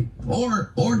newsworthy.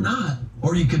 Or not.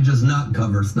 Or you could just not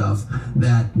cover stuff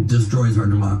that destroys our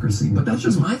democracy. But that's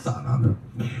just my thought on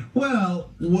it.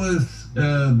 Well, was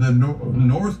the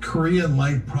North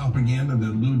Korean-like propaganda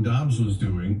that Lou Dobbs was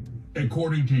doing,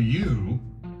 according to you,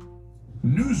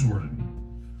 newsworthy?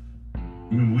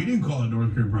 I mean, we didn't call it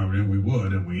North Korean propaganda. We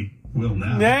would, and we will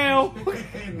now.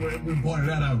 And we pointed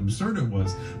out how absurd it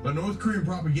was. But North Korean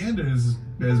propaganda is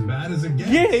as bad as it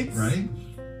gets, right?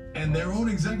 And their own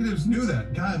executives knew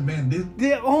that. God, man,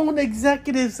 their own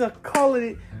executives are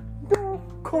calling it North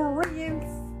Korean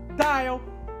style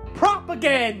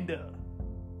propaganda.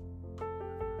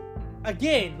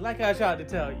 Again, like I tried to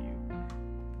tell you,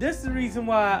 this is the reason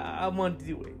why I wanted to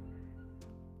do it.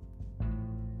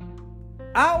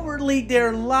 Outwardly,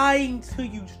 they're lying to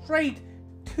you straight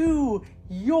to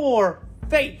your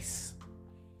face.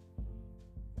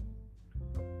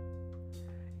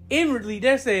 Inwardly,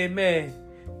 they're saying, man,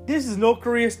 this is North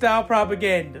Korea style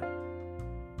propaganda.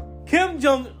 Kim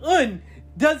Jong-un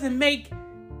doesn't make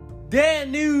their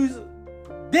news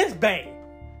this bad.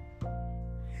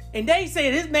 And they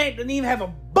say this man doesn't even have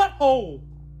a butthole.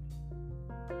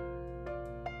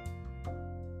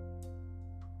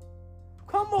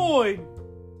 Come on.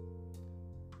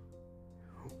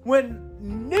 When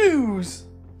news,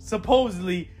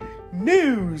 supposedly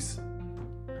news,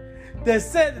 that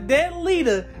said that their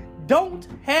leader don't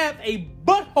have a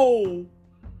butthole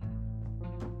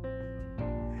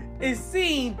is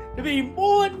seen to be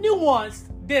more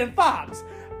nuanced than Fox.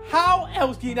 How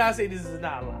else can you not say this is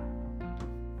not a lie?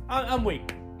 I'm waiting.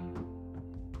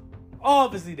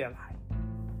 Obviously they're lying.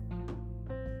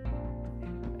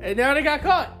 And now they got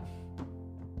caught.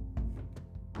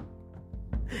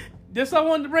 Just what I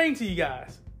wanted to bring to you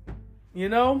guys. You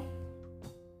know?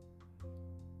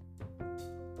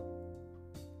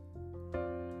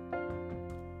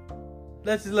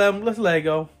 Let's let it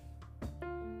go.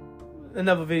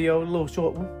 Another video, a little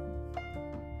short one.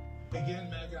 Again,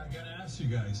 Meg, I gotta ask you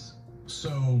guys.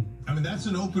 So, I mean, that's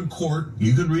an open court.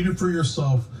 You can read it for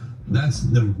yourself. That's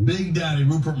the big daddy,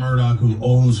 Rupert Murdoch, who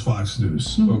owns Fox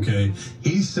News, okay?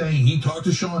 He's saying he talked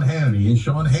to Sean Hannity, and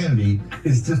Sean Hannity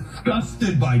is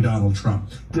disgusted by Donald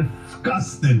Trump.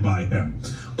 Disgusted by him.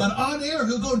 But on air,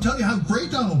 he'll go and tell you how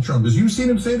great Donald Trump is. You've seen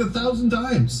him say it 1,000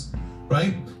 times,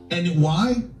 right? And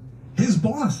why? His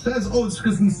boss says, oh, it's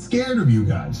because he's scared of you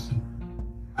guys.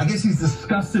 I guess he's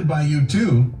disgusted by you,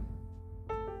 too.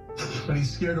 But he's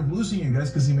scared of losing you guys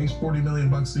because he makes $40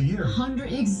 million a year.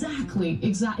 Exactly.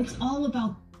 It's all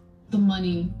about the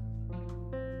money.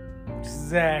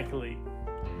 Exactly.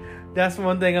 That's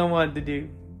one thing I wanted to do.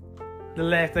 The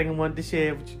last thing I wanted to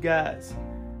share with you guys.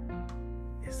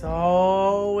 It's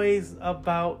always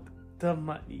about the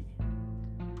money.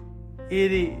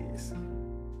 It is.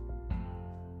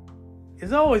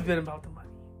 It's always been about the money.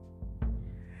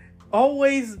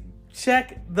 Always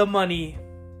check the money.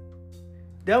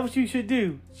 That's what you should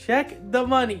do. Check the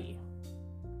money.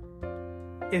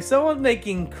 If someone's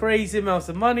making crazy amounts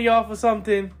of money off of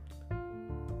something,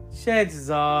 chances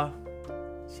are,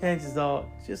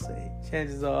 just say it,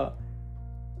 chances are,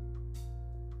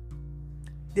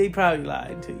 they probably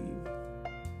lied to you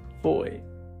for it.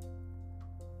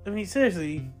 I mean,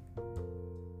 seriously,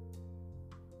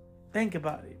 think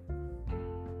about it.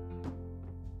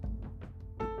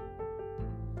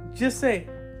 Just say,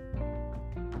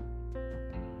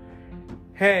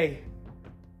 hey,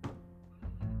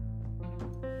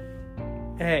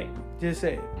 just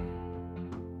say,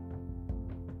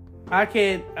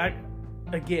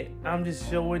 I'm just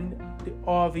showing the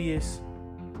obvious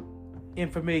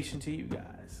information to you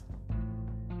guys.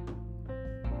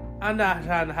 I'm not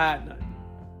trying to hide nothing.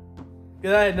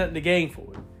 Because I had nothing to gain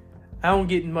for it. I don't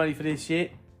get money for this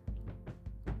shit.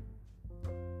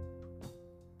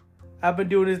 I've been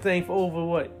doing this thing for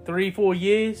over, 3-4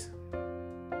 years?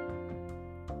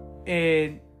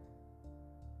 And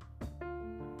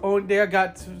only thing I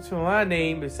got to my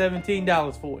name is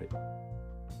 $17 for it.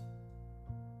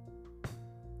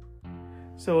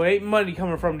 So it ain't money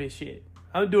coming from this shit.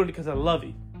 I'm doing it because I love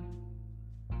it.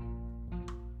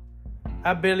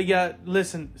 I barely got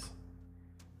listeners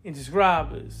and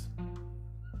subscribers.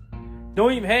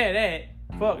 Don't even have that.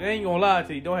 Fuck, I ain't gonna lie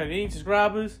to you. Don't have any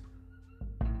subscribers.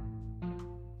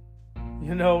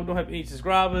 You know, don't have any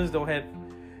subscribers. Don't have,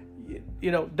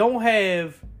 you know, don't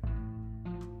have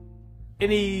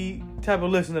any type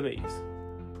of listener base.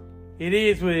 It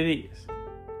is what it is.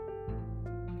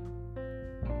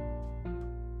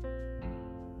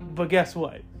 But guess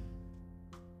what?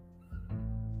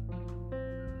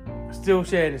 I'm still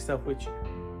sharing this stuff with you.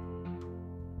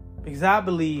 Because I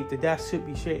believe that should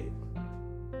be shared.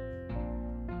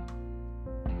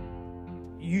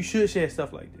 You should share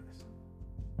stuff like this.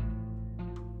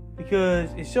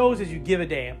 Because it shows that you give a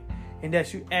damn and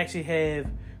that you actually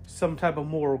have some type of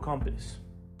moral compass.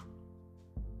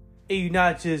 And you're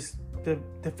not just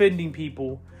defending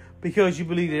people because you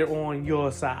believe they're on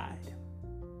your side.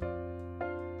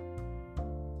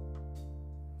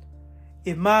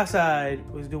 If my side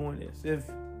was doing this, if,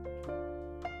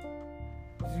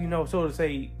 you know, so to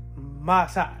say, my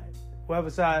side,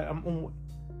 whatever side I'm on,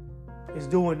 is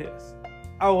doing this,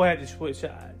 I will have to switch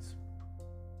sides.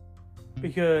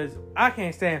 Because I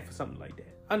can't stand for something like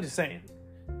that. I'm just saying.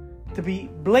 To be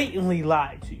blatantly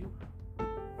lied to you.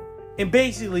 And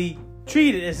basically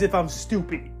treated as if I'm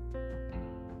stupid.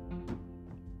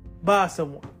 By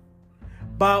someone.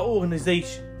 By an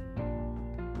organization.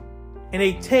 And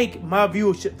they take my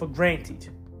viewership for granted.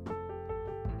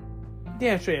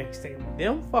 Damn straight I can stand with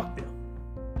them. Fuck them.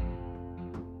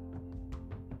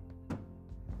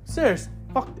 Seriously,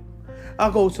 fuck them.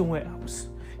 I'll go somewhere else.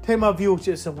 Take my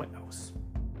viewership somewhere else.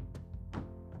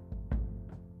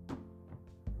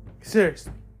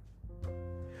 Seriously.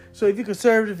 So if you're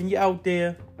conservative and you're out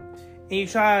there and you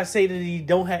try to say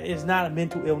that it's not a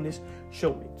mental illness,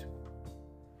 show it.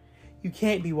 You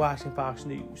can't be watching Fox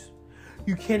News.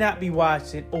 You cannot be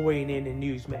watching OANN and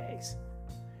Newsmax.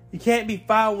 You can't be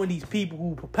following these people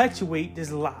who perpetuate this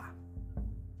lie.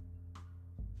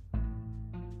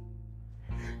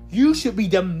 You should be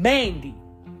demanding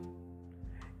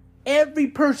every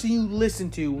person you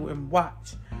listen to and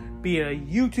watch, be it a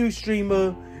YouTube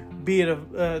streamer, be it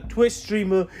a Twitch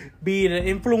streamer, be it an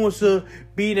influencer,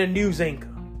 be it a news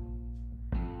anchor,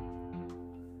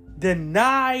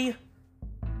 deny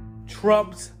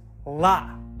Trump's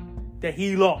lie that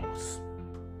he lost.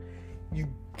 You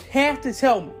have to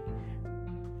tell me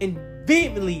and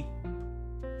vehemently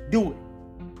do it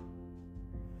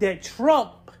that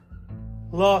Trump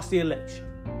lost the election.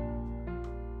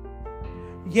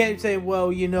 You can't say,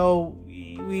 well, you know,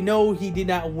 we know he did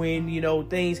not win, you know,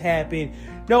 things happen.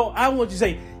 No, I want you to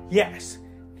say, yes,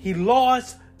 he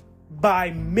lost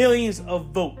by millions of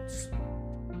votes.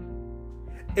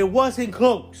 It wasn't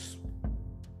close.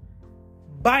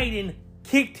 Biden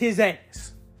kicked his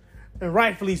ass, and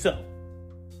rightfully so.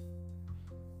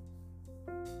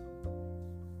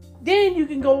 Then you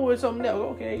can go with something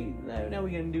else. Okay, now we're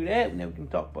going to do that. Now we can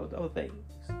talk about the other things.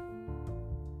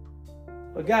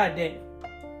 But goddamn,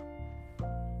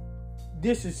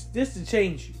 this to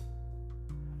change you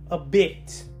a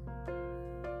bit.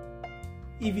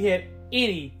 If you have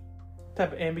any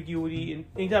type of ambiguity and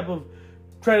any type of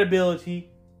credibility,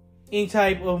 any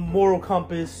type of moral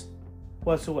compass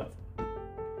whatsoever.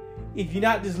 If you're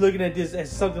not just looking at this as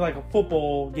something like a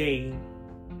football game,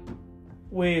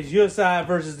 where it's your side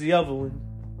versus the other one,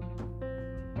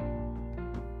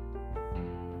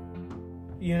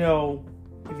 you know,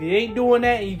 if you ain't doing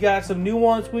that and you got some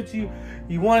nuance with you,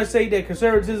 you want to say that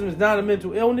conservatism is not a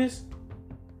mental illness,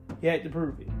 you have to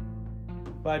prove it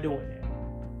by doing that.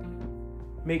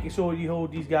 Making sure you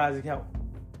hold these guys accountable.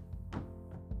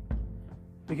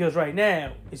 Because right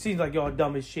now, it seems like y'all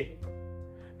dumb as shit.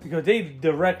 Because they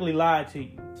directly lied to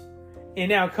you. And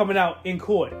now coming out in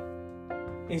court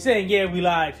and saying, yeah, we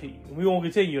lied to you. And we won't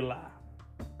continue to lie.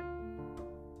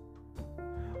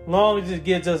 Long as it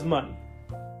gets us money.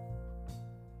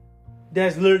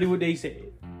 That's literally what they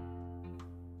said.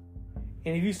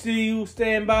 And if you still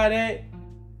stand by that,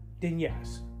 then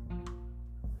yes.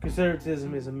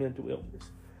 Conservatism is a mental illness.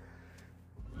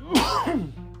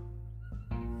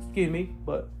 Excuse me.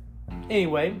 But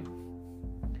anyway,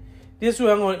 this is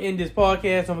where I'm going to end this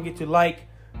podcast. I'm going to get to like,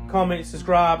 comment,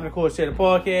 subscribe, and of course share the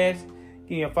podcast.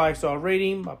 Give me a 5-star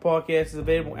rating. My podcast is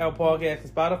available on Apple Podcasts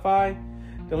and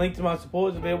Spotify. The link to my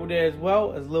support is available there as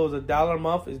well. As little as $1 a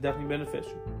month is definitely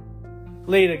beneficial.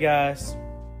 Later, guys.